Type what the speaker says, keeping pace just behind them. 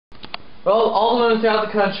all the women throughout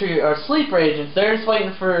the country are sleeper agents. They're just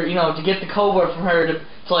waiting for, you know, to get the code word from her to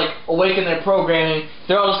like, awaken their programming.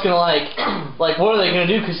 They're all just gonna, like, what are they gonna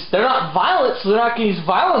do? Because they're not violent, so they're not gonna use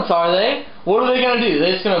violence, are they? What are they gonna do?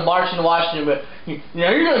 They're just gonna march into Washington, but, you know,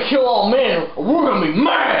 you're gonna kill all men, or we're gonna be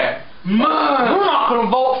mad! Mad! We're not gonna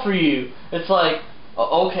vote for you! It's like,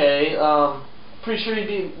 okay, pretty sure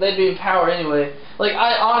they'd be in power anyway. Like,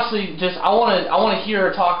 I honestly I wanna hear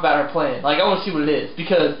her talk about her plan. Like, I wanna see what it is,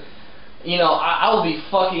 because, you know, I will be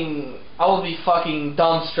fucking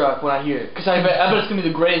dumbstruck when I hear it, because I bet it's gonna be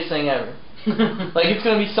the greatest thing ever. Like, it's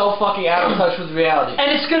gonna be so fucking out of touch with reality. And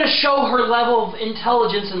it's gonna show her level of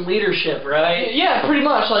intelligence and leadership, right? Yeah, pretty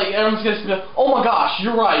much. Like, everyone's gonna be like, oh my gosh,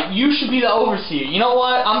 you're right, you should be the overseer. You know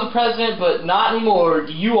what? I'm the president, but not anymore.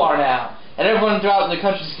 You are now. And everyone throughout the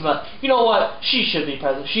country is gonna be like, you know what? She should be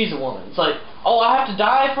president. She's a woman. It's like, oh, I have to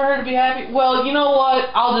die for her to be happy? Well, you know what?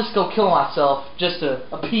 I'll just go kill myself just to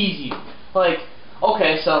appease you. Like,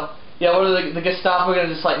 okay, so, yeah, what are the Gestapo gonna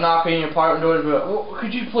just, like, knock on your apartment door and be like, well,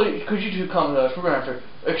 could you two come to us? We're gonna have to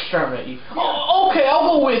exterminate you. Oh, okay,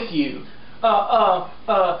 I'll go with you.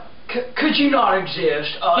 Could you not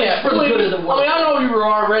exist? Yeah, for the good of the world. I mean, I know you were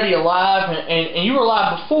already alive, and you were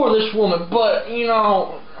alive before this woman, but, you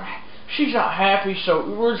know, she's not happy, so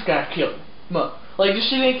we're just gonna kill her. Like, does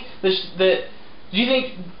she think do you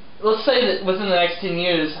think, let's say that within the next 10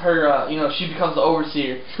 years, her, you know, she becomes the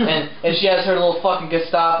overseer, and she has her little fucking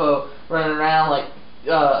Gestapo running around, like,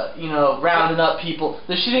 you know, rounding up people.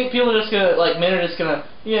 Does she think people are just gonna, like, men are just gonna,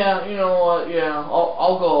 yeah, you know what, yeah,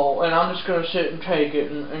 I'll go, and I'm just gonna sit and take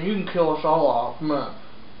it, and you can kill us all off, man.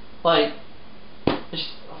 Like,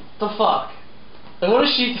 the fuck? Like, what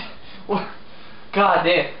does she, God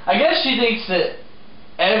damn. I guess she thinks that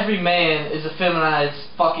every man is a feminized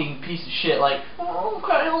fucking piece of shit. Like, oh,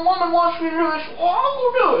 okay, the woman wants me to do this, well, I'll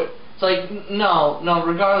go do it. It's like, no,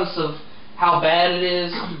 regardless of how bad it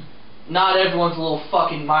is, not everyone's a little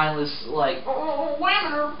fucking mindless, like, oh,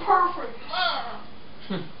 women are perfect.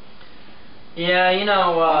 Yeah, you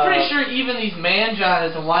know, I'm pretty sure even these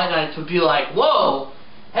manginas and white would be like, whoa,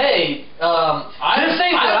 hey, this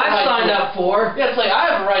ain't what I signed up for. Yeah, it's like,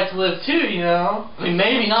 I have a right to live too, you know? I mean,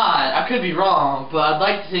 maybe not. I could be wrong, but I'd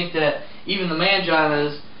like to think that even the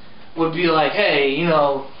manginas would be like, hey, you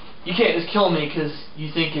know, you can't just kill me because you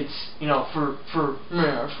think it's, you know, for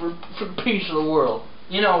the peace of the world.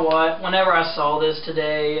 You know what? Whenever I saw this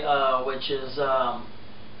today, which is,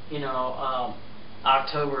 you know,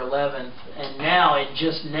 October 11th, and now,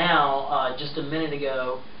 just a minute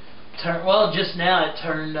ago, just now it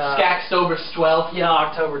turned... Skagstober 12th? Yeah,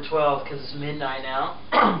 October 12th, because it's midnight now.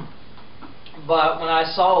 But when I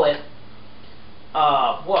saw it,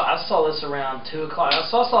 I saw this around 2 o'clock. I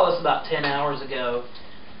saw this about 10 hours ago,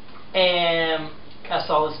 and I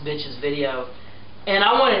saw this bitch's video, and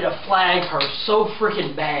I wanted to flag her so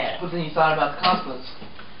freaking bad. But then you thought about the consequences.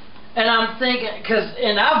 And I'm thinking,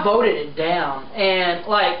 and I voted it down, and,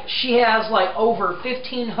 like, she has, like, over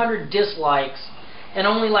 1,500 dislikes, and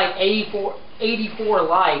only like 84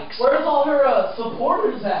 likes. Where's all her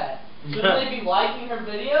supporters at? Shouldn't they be liking her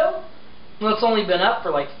video? Well, it's only been up for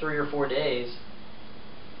like 3 or 4 days.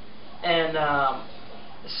 And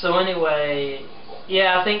so anyway,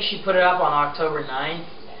 yeah, I think she put it up on October 9th.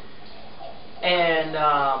 And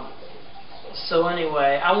so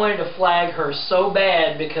anyway, I wanted to flag her so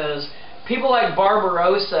bad because people like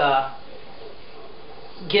Barbarossa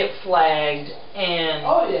get flagged, and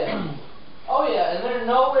oh yeah. Oh yeah, and they're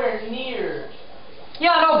nowhere near.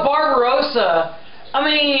 Yeah, I know Barbarossa, I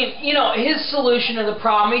mean, you know, his solution to the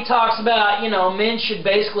problem, he talks about, you know, men should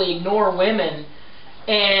basically ignore women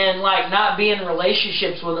and, like, not be in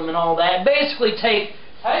relationships with them and all that. Basically take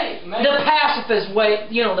the pacifist way,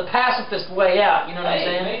 you know, the pacifist way out, you know what I'm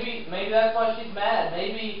saying? Maybe that's why she's mad.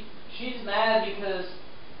 Maybe she's mad because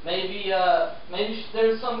maybe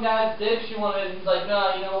there's some guy's dick she wanted, and he's like,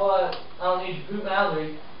 no, you know what, I don't need your poop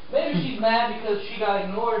boundary. Maybe she's mad because she got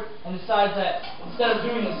ignored and decides that instead of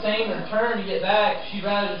doing the same in return to get back, she'd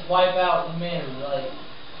rather just wipe out humanity.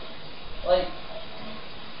 Like,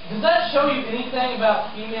 does that show you anything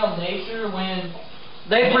about female nature when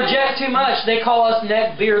they project too much? They call us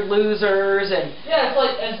neckbeard losers, and yeah, it's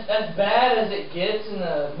like as bad as it gets in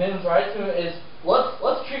the men's rights movement is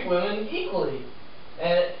let's treat women equally,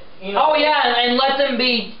 and you know. Oh yeah, and let them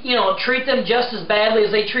be, you know, treat them just as badly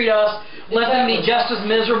as they treat us. Let them be just as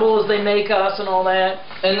miserable as they make us and all that.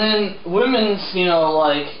 And then women's, you know,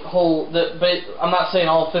 like, but I'm not saying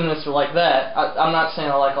all feminists are like that. I'm not saying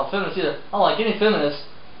I like all feminists either. I don't like any feminists.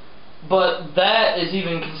 But that is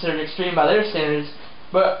even considered extreme by their standards.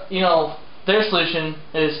 But, you know, their solution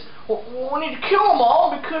is, well, we need to kill them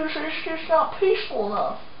all because it's just not peaceful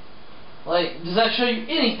enough. Like, does that show you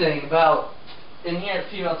anything about inherent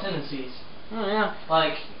female tendencies? Oh, yeah.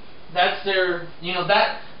 Like, that's their, you know,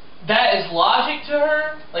 that is logic to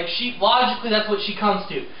her. Like, logically, that's what she comes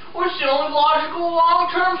to. What's the only logical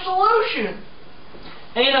long-term solution?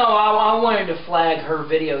 And, you know, I wanted to flag her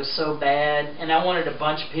video so bad, and I wanted a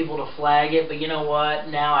bunch of people to flag it, but you know what?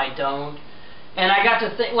 Now I don't. And I got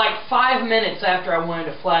to think, like 5 minutes after I wanted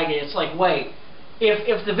to flag it, it's like, wait,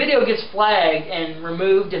 if the video gets flagged and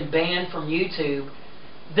removed and banned from YouTube,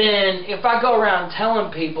 then if I go around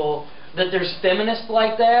telling people that there's feminists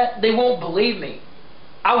like that, they won't believe me.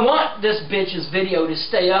 I want this bitch's video to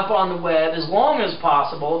stay up on the web as long as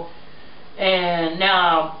possible. And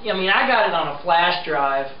now, I mean, I got it on a flash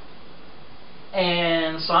drive,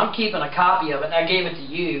 and so I'm keeping a copy of it, and I gave it to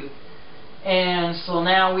you. And so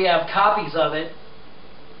now we have copies of it,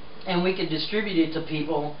 and we can distribute it to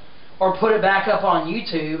people, or put it back up on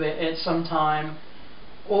YouTube at some time,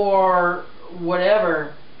 or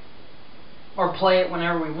whatever, or play it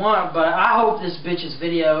whenever we want. But I hope this bitch's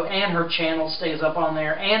video and her channel stays up on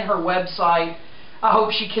there, and her website. I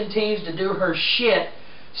hope she continues to do her shit,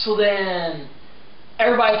 so then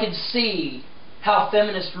everybody can see how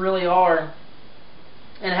feminists really are,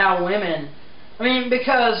 and how women, I mean,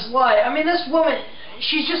 because, like, I mean, this woman,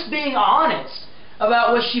 she's just being honest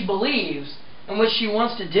about what she believes and what she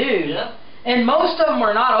wants to do. Yeah. And most of them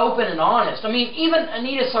are not open and honest. I mean, even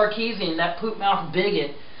Anita Sarkeesian, that poop-mouthed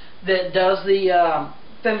bigot that does the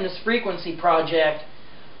Feminist Frequency Project,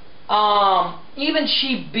 even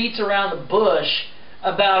she beats around the bush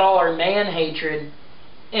about all her man-hatred,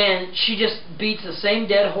 and she just beats the same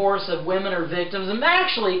dead horse of women are victims. And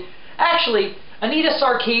actually, Anita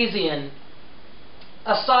Sarkeesian,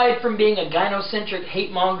 aside from being a gynocentric,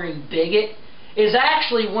 hate-mongering bigot, is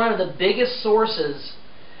actually one of the biggest sources.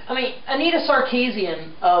 I mean, Anita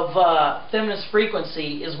Sarkeesian of Feminist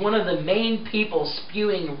Frequency is one of the main people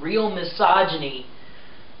spewing real misogyny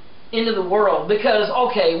into the world. Because,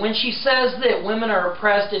 okay, when she says that women are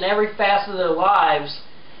oppressed in every facet of their lives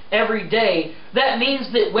every day, that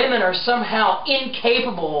means that women are somehow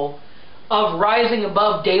incapable of rising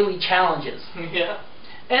above daily challenges. Yeah.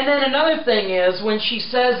 And then another thing is, when she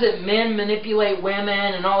says that men manipulate women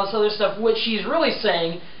and all this other stuff, what she's really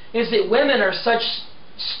saying is that women are such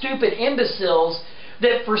stupid imbeciles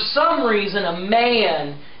that for some reason a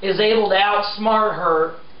man is able to outsmart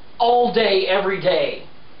her all day, every day.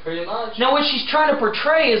 Pretty much. Now what she's trying to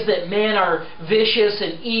portray is that men are vicious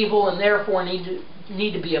and evil and therefore need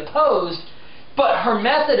to be opposed, but her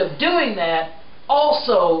method of doing that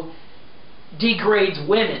also degrades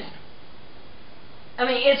women. I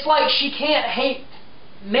mean, it's like she can't hate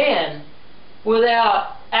men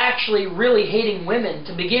without actually really hating women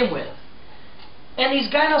to begin with. And these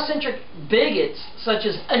gynocentric bigots, such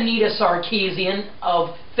as Anita Sarkeesian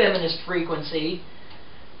of Feminist Frequency,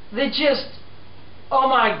 they just, oh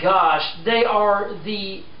my gosh, they are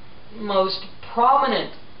the most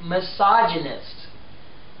prominent misogynists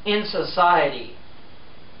in society.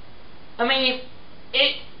 I mean,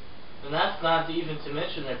 and that's not even to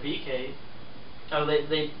mention their beak hate. Oh, they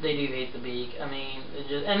do hate the beak. I mean,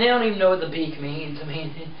 and they don't even know what the beak means. I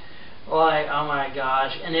mean, like, oh my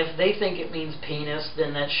gosh. And if they think it means penis,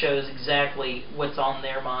 then that shows exactly what's on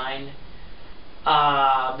their mind.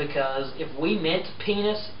 Because if we meant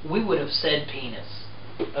penis, we would have said penis.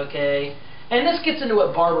 Okay? And this gets into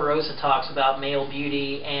what Barbarossa talks about male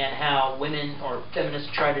beauty and how women or feminists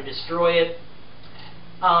try to destroy it.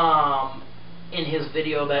 In his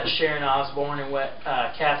video about Sharon Osbourne and what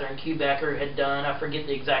Catherine Kubecker had done. I forget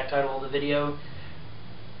the exact title of the video.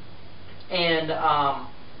 And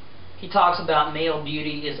he talks about male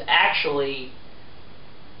beauty is actually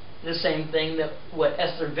the same thing that what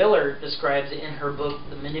Esther Viller describes in her book,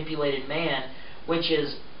 The Manipulated Man, which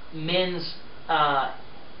is men's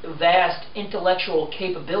vast intellectual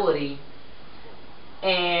capability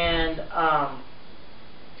and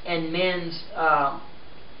men's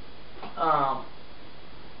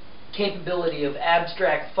capability of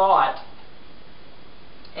abstract thought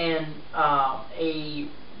and a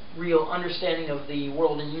real understanding of the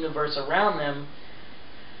world and universe around them.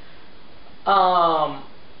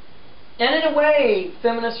 And in a way,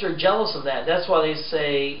 feminists are jealous of that. That's why they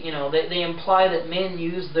say, you know, they imply that men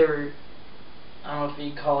use their, I don't know if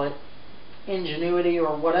you call it ingenuity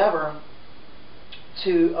or whatever,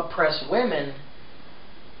 to oppress women.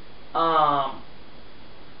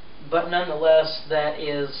 But nonetheless, that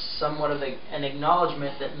is somewhat of an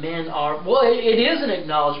acknowledgement that men are, well, it is an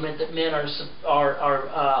acknowledgement that men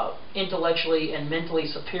are intellectually and mentally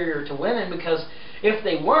superior to women, because if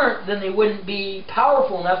they weren't, then they wouldn't be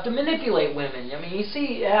powerful enough to manipulate women. I mean, you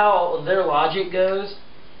see how their logic goes?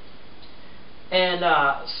 And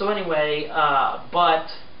so anyway, but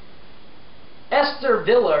Esther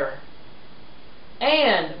Viller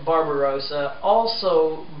and Barbarossa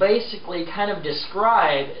also basically kind of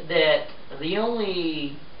describe that the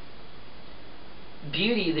only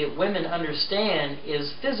beauty that women understand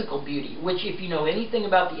is physical beauty, which, if you know anything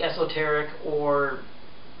about the esoteric or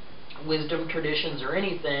wisdom traditions or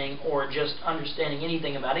anything, or just understanding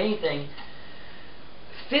anything about anything,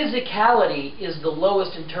 physicality is the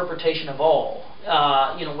lowest interpretation of all.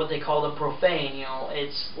 You know, what they call the profane. You know,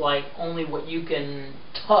 it's like only what you can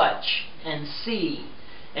touch and see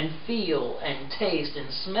and feel and taste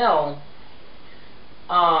and smell,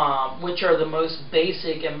 which are the most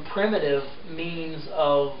basic and primitive means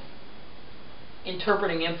of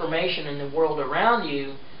interpreting information in the world around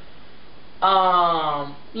you.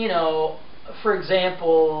 You know, for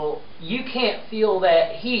example, you can't feel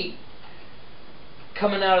that heat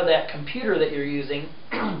coming out of that computer that you're using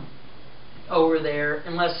over there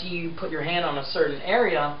unless you put your hand on a certain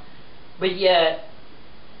area, but yet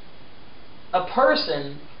a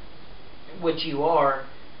person, which you are,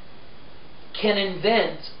 can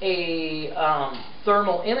invent a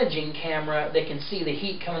thermal imaging camera that can see the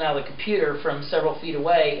heat coming out of the computer from several feet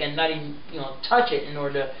away and not even, you know, touch it in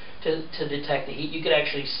order to detect the heat. You could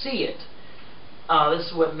actually see it. This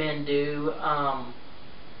is what men do.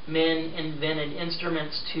 Men invented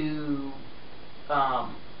instruments to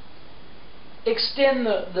extend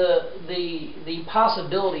the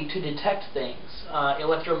possibility to detect things,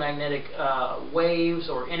 electromagnetic waves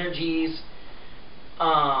or energies,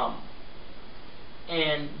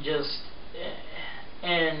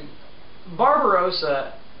 and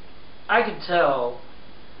Barbarossa, I could tell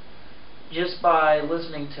just by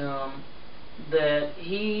listening to him that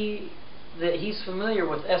he's familiar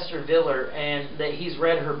with Esther Viller and that he's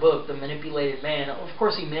read her book, The Manipulated Man. Of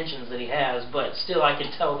course he mentions that he has, but still I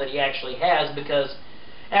can tell that he actually has, because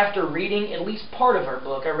after reading at least part of her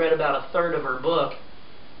book, I read about a third of her book,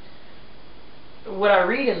 what I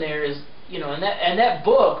read in there is, you know, and that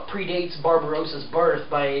book predates Barbarossa's birth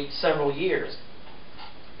by several years.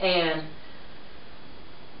 And,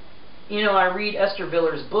 you know, I read Esther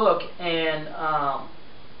Viller's book, and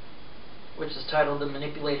which is titled The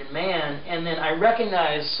Manipulated Man, and then I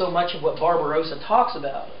recognize so much of what Barbarossa talks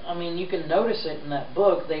about. I mean, you can notice it in that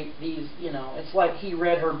book. You know, it's like he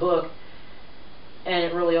read her book, and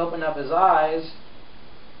it really opened up his eyes,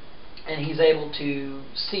 and he's able to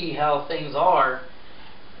see how things are.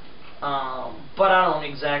 But I don't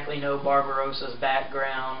exactly know Barbarossa's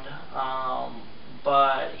background,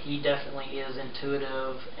 but he definitely is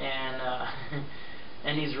intuitive, and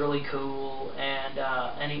and he's really cool, and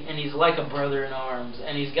he's like a brother in arms,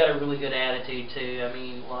 and he's got a really good attitude too. I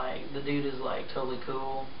mean, like, the dude is like totally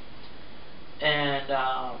cool, and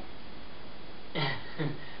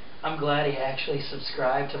I'm glad he actually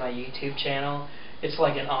subscribed to my YouTube channel. It's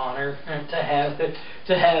like an honor to have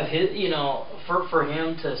his, you know, for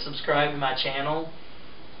him to subscribe to my channel.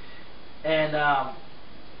 And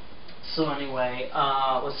so anyway,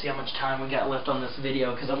 let's see how much time we got left on this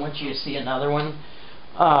video, because I want you to see another one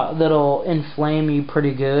that'll inflame you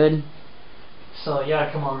pretty good. So you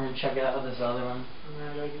gotta come over and check out this other one.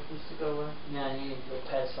 I gotta get this to go away. Yeah, you need to go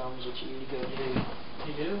pet some, which you need to go do.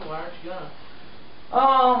 You do? Why aren't you gonna? Oh,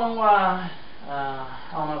 I don't know why.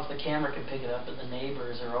 I don't know if the camera can pick it up, but the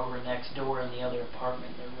neighbors are over next door in the other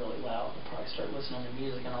apartment. They're really loud. They'll probably start listening to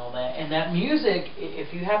music and all that. And that music,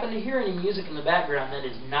 if you happen to hear any music in the background, that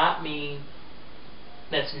is not me.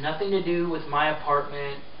 That's nothing to do with my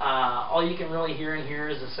apartment. All you can really hear in here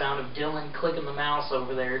is the sound of Dylan clicking the mouse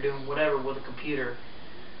over there, doing whatever with a computer.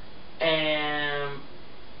 And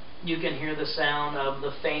you can hear the sound of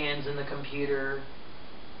the fans in the computer.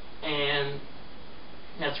 And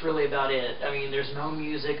that's really about it. I mean, there's no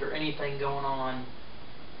music or anything going on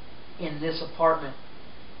in this apartment.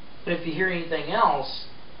 But if you hear anything else,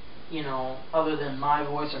 you know, other than my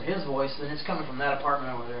voice or his voice, then it's coming from that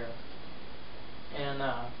apartment over there. And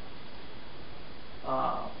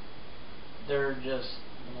they're just,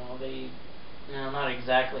 you know, they, you know, not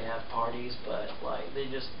exactly have parties, but like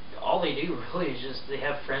they just, all they do really is just, they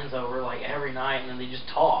have friends over like every night, and then they just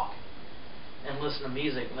talk and listen to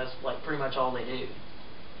music, and that's like pretty much all they do.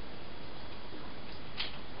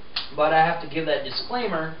 But I have to give that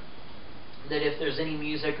disclaimer that if there's any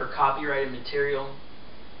music or copyrighted material,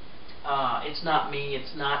 it's not me,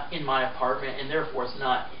 it's not in my apartment, and therefore it's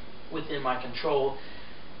not within my control,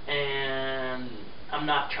 and I'm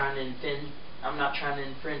not trying to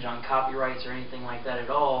infringe on copyrights or anything like that at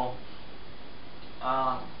all.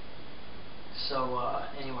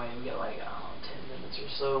 Anyway, we got like, I don't know, 10 minutes or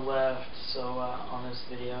so left on this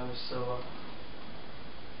video, so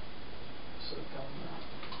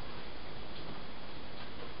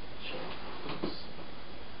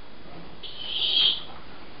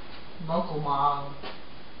Mom.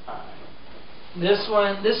 This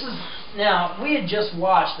one, now, we had just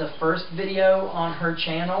watched the first video on her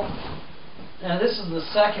channel. Now, this is the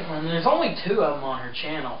second one. There's only 2 of them on her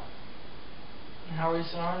channel. How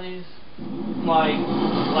recent are these? Like,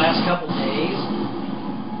 last couple days.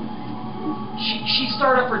 She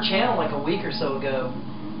started up her channel like a week or so ago.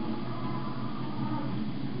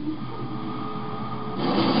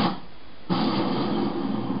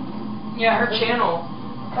 Yeah, her channel.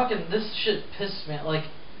 Fucking, this shit pisses me. Like,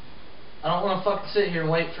 I don't want to fucking sit here and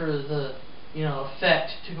wait for the,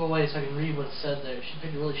 effect to go away so I can read what's said there. She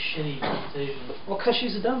picked a really shitty presentation. Well, 'cause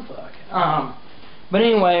she's a dumb fuck. But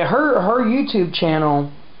anyway, her YouTube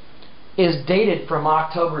channel is dated from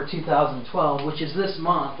October 2012, which is this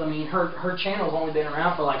month. I mean, her channel's only been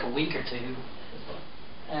around for like a week or 2.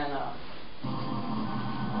 And,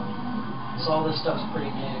 so all this stuff's pretty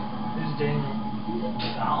new. Who's Daniel?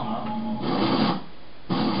 I don't know.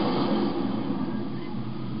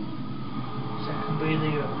 Be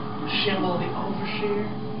the symbol of the overseer.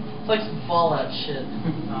 It's like some Fallout shit.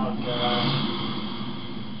 Oh god.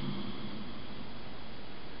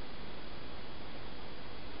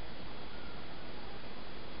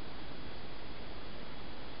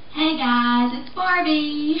 Hey guys, it's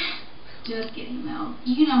Barbie. Just kidding though.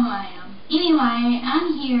 You know who I am. Anyway,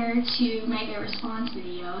 I'm here to make a response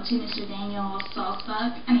video to Mr. Daniel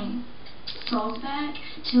Solzbeck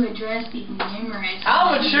to address the numerous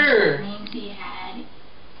things he had.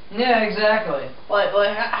 Yeah, exactly.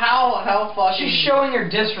 Like how fucking... She's showing her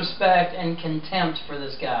disrespect and contempt for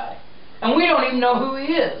this guy. And we don't even know who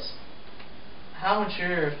he is. How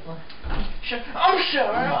mature? I'm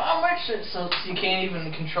sure. I'm actually... So you can't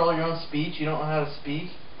even control your own speech? You don't know how to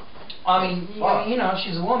speak? I mean,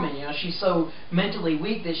 she's a woman. She's so mentally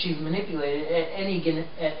weak that she's manipulated at any given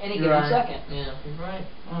second. Yeah, you're right.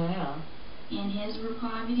 Oh, yeah. In his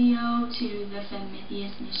reply video to the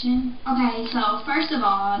Femitheist mission. Okay, so first of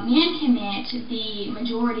all, men commit the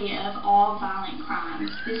majority of all violent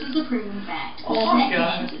crimes. This is a proven fact.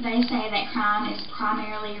 Second, they say that crime is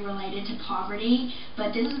primarily related to poverty,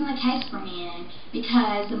 but this isn't the case for men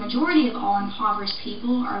because the majority of all impoverished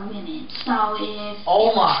people are women. So if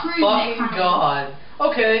oh my fucking god.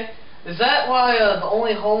 Okay, is that why the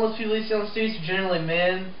only homeless people you see on the streets are generally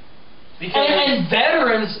men? And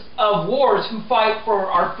veterans of wars who fight for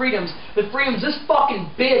our freedoms, the freedoms this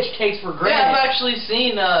fucking bitch takes for granted. Yeah, I've actually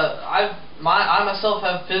seen, I myself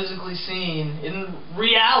have physically seen, in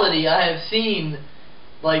reality, I have seen,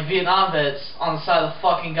 like, Vietnam vets on the side of the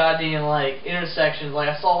fucking goddamn, like, intersections. Like,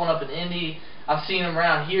 I saw one up in Indy, I've seen them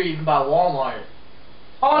around here, even by Walmart.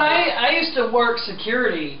 Oh, and I used to work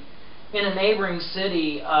security in a neighboring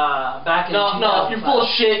city, back in 2005. No, you're full of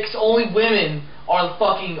shit, 'cause only women are the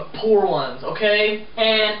fucking poor ones, okay?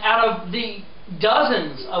 And out of the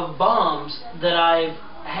dozens of bums that I've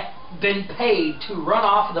been paid to run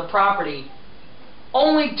off of the property,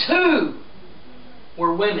 only 2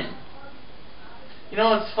 were women. You know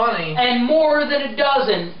what's funny? And more than a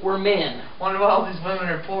dozen were men. Wonder why all these women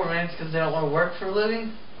are poor, man? It's because they don't want to work for a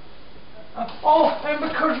living? And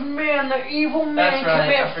because men, the evil men,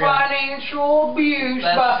 commit financial abuse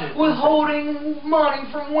by withholding money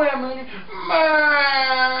from women.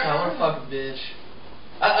 God, what a fucking bitch.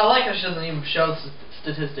 I like how she doesn't even show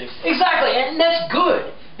statistics. Exactly, and that's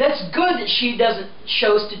good. That's good that she doesn't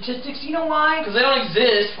show statistics. You know why? Because they don't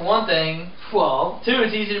exist, for one thing. Well, 2,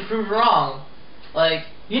 it's easy to prove wrong. Like,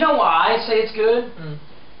 you know why I say it's good?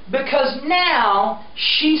 Because now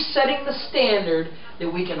she's setting the standard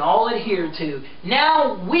that we can all adhere to.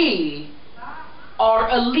 Now we are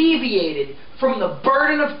alleviated from the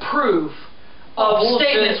burden of proof of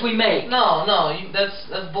statements we make. No, that's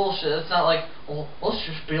bullshit. That's not like, well, let's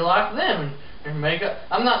just be like them and make it.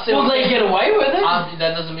 I'm not saying. Well, they get away with it.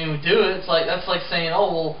 That doesn't mean we do it. It's like that's like saying, oh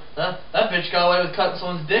well, that bitch got away with cutting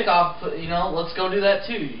someone's dick off. Let's go do that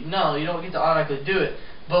too. No, you don't get to automatically do it.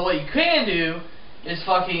 But what you can do is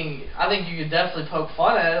fucking. I think you could definitely poke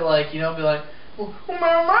fun at it. Like, be like, well,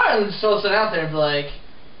 and just throw something out there and be like,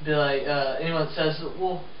 anyone that says,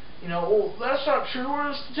 well, that's not true. What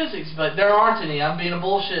are the statistics? But there aren't any. I'm being a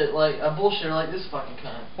bullshitter like this fucking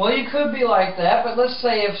cunt. Well, you could be like that, but let's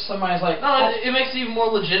say if somebody's like, no, it makes it even more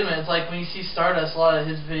legitimate. It's like when you see Stardust, a lot of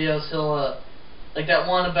his videos, he'll like that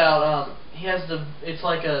one about he has it's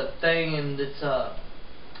like a thing, and it's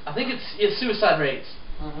I think it's suicide rates.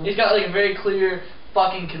 He's got like a very clear,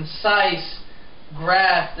 fucking concise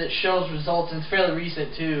graph that shows results, and it's fairly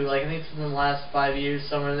recent too. Like I think it's in the last 5 years,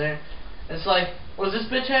 somewhere there. And it's like, what does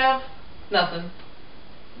this bitch have? Nothing.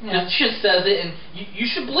 Yeah. She just says it, and you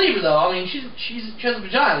should believe her though. I mean, she has a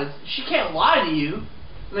vagina. She can't lie to you.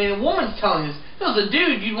 I mean, a woman's telling you this. If it was a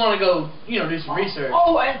dude, you'd want to go, do some research.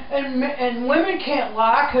 Oh, and women can't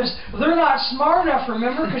lie because they're not smart enough,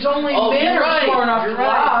 remember? Because only men are smart enough to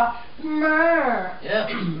lie. Yeah,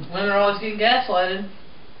 women are always getting gaslighted.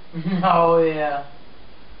 Oh, yeah.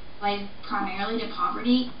 Like, primarily to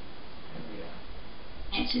poverty.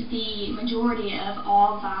 It's the majority of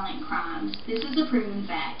all violent crimes. This is a proven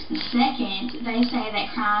fact. Second, they say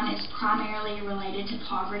that crime is primarily related to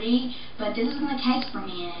poverty, but this isn't the case for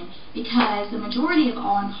men because the majority of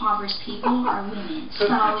all impoverished people are women. So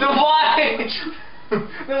then why?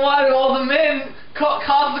 Then why do all the men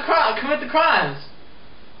commit the crimes?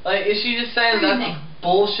 Like, is she just saying that's a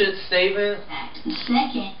bullshit statement?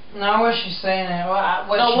 Second. No, what she's saying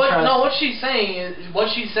is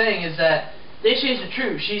what she's saying is that they changed the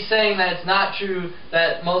truth. She's saying that it's not true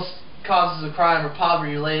that most causes of crime are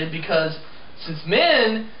poverty related because since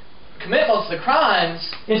men commit most of the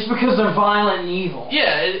crimes, it's because they're violent and evil.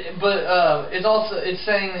 Yeah, but it's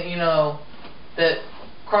saying that that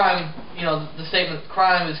crime, the statement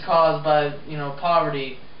crime is caused by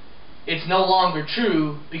poverty. It's no longer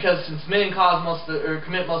true because since men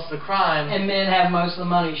commit most of the crime, and men have most of the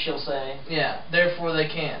money, she'll say. Yeah, therefore they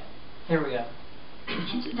can't. Here we go.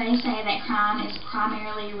 They say that crime is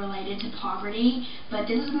primarily related to poverty, but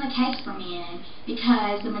this isn't the case for men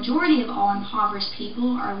because the majority of all impoverished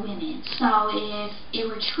people are women. So if it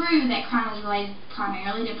were true that crime is related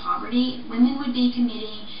primarily to poverty, women would be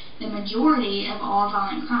committing the majority of all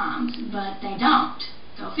violent crimes, but they don't.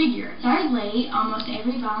 Go figure. Thirdly, almost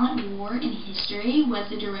every violent war in history was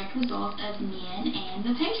the direct result of men and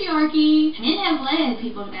the patriarchy. Men have led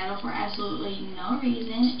people to battle for absolutely no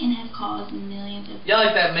reason and have caused millions of... Yeah,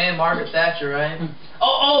 like that man Margaret Thatcher, right?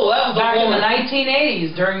 Oh, that was back a woman. in the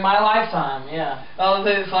 1980s, during my lifetime, yeah. Oh,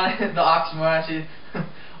 it's funny, the oxymoron, actually.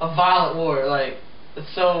 A violent war, like,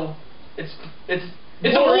 it's a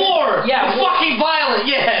war! Yeah, it's fucking violent,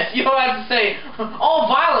 yes! You don't have to say all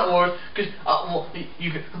violent wars, because,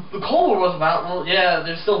 the Cold War wasn't violent. Well, yeah,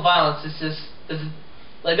 there's still violence, it's just,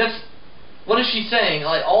 what is she saying?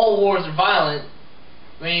 Like, all wars are violent.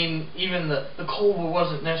 I mean, even the Cold War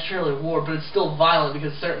wasn't necessarily a war, but it's still violent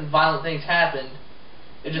because certain violent things happened.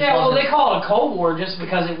 It just well, they call it a Cold War just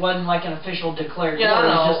because it wasn't like an official declared war. I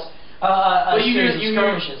know. It was just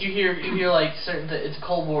but you hear like certain it's a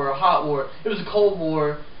Cold War or a hot war. It was a Cold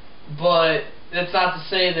War, but that's not to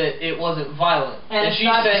say that it wasn't violent. And it's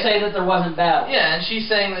not to say that there wasn't battle. Yeah, and she's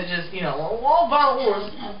saying that just all violent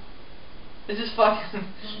wars. It's just fucking.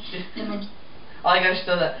 I like I just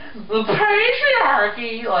done that. The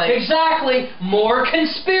patriarchy, like exactly. More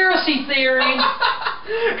conspiracy theory.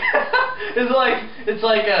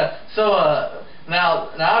 Now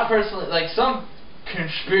I personally like some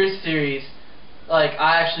conspiracy theories, like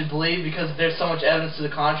I actually believe because there's so much evidence to the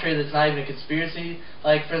contrary that's not even a conspiracy.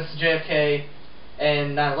 Like for instance, JFK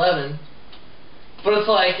and 9/11. But it's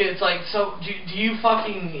like so do you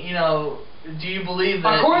fucking do you believe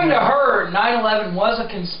that? According to her, 9/11 was a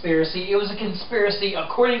conspiracy. It was a conspiracy,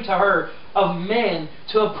 according to her, of men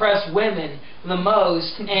to oppress women the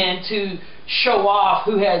most and to show off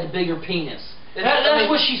who had the bigger penis. That's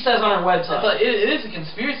what she says on her website. But it is a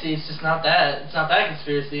conspiracy. It's just not that. It's not that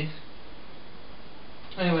conspiracy.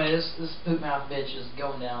 Anyway, this poop mouth bitch is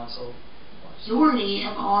going down. So majority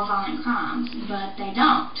of all violent crimes, but they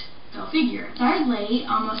don't. Go figure. Thirdly,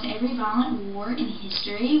 almost every violent war in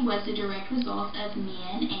history was the direct result of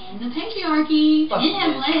men and the patriarchy. Men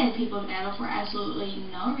have led people to battle for absolutely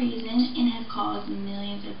no reason and have caused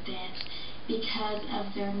millions of deaths because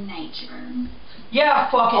of their nature. Yeah,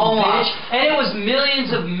 fucking bitch. And it was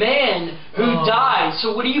millions of men who died,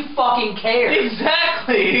 so what do you fucking care?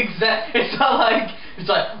 Exactly. It's not like,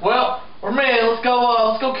 well, we're men, let's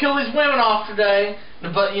go kill these women off today.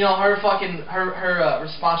 But, her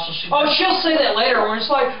response, she'll say that later when it's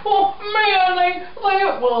like, oh, man,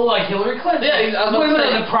 like Hillary Clinton. Yeah, women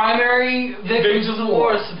are the primary victims of the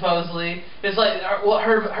war, supposedly. It's like, what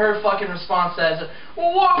her fucking response says,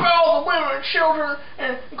 well, what about all the women and children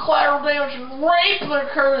and collateral damage and rape that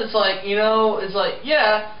occurred? It's like,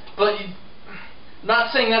 yeah, but not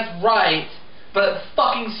saying that's right, but at the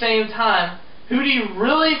fucking same time, who do you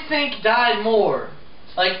really think died more?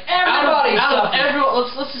 Like everybody.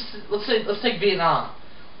 Let's take Vietnam,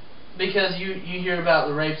 because you hear about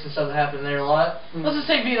the rapes and stuff that happened there a lot. Let's just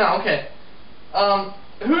take Vietnam. Okay,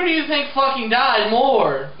 who do you think fucking died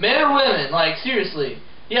more, men or women? Like seriously?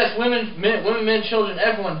 Yes, women, men, children,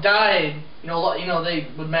 everyone died. They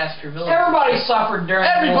would massacre villages. Everybody suffered during.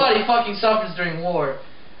 Everybody fucking suffers during war,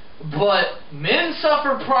 but men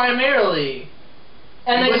suffer primarily.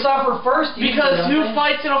 And they suffer first. Because who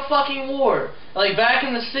fights in a fucking war? Like back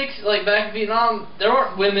in the like back in Vietnam, there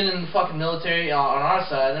weren't women in the fucking military on our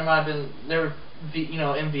side. There might have been,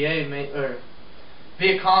 MVA or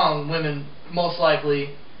Viet Cong women most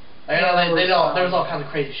likely. They don't. There was all kinds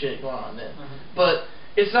of crazy shit going on then. But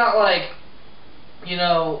it's not like,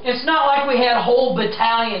 It's not like we had whole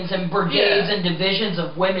battalions and brigades and divisions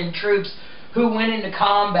of women troops who went into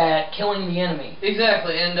combat killing the enemy.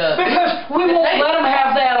 Exactly, and because we won't let them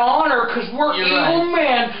have that honor because we're evil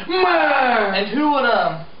men. And who would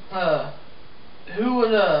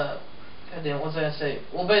goddamn, what was I gonna say?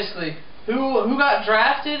 Well, basically, who got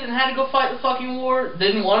drafted and had to go fight the fucking war?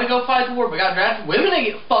 Didn't want to go fight the war, but got drafted. Women didn't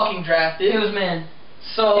get fucking drafted. It was men.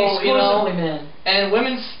 So exclusively men. And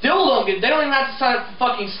women still don't get. They don't even have to sign up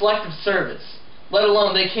for fucking selective service. Let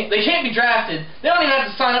alone they can't be drafted. They don't even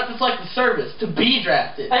have to sign up for selective service to be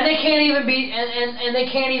drafted. And they can't even be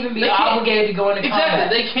obligated to go into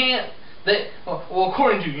combat. Exactly. They can't. Well,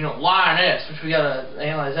 according to Lioness, which we gotta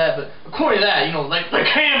analyze that, but according to that, they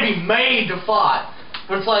can be made to fight.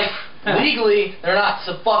 But it's like legally they're not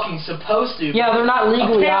fucking supposed to. Yeah, they're not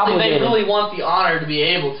legally obligated. They really want the honor to be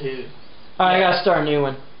able to. Alright, I gotta start a new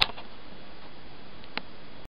one.